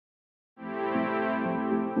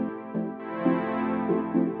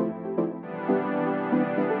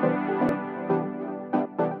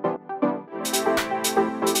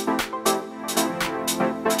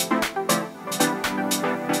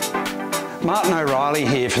Martin O'Reilly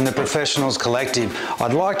here from the Professionals Collective.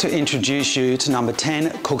 I'd like to introduce you to number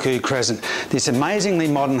 10 Cuckoo Crescent. This amazingly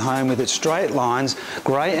modern home with its straight lines,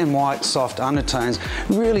 grey and white soft undertones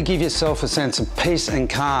really give yourself a sense of peace and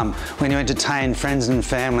calm when you entertain friends and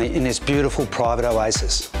family in this beautiful private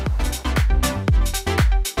oasis.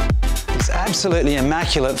 This absolutely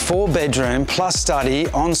immaculate 4-bedroom plus study,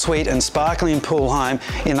 ensuite and sparkling pool home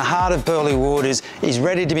in the heart of Burleigh Waters is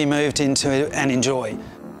ready to be moved into and enjoy.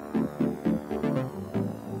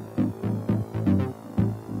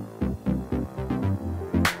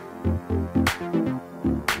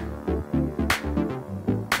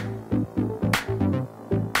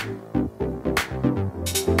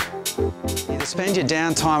 Spend your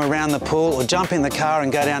downtime around the pool or jump in the car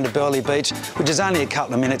and go down to Burleigh Beach, which is only a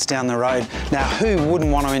couple of minutes down the road. Now, who wouldn't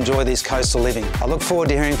want to enjoy this coastal living? I look forward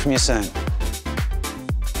to hearing from you soon.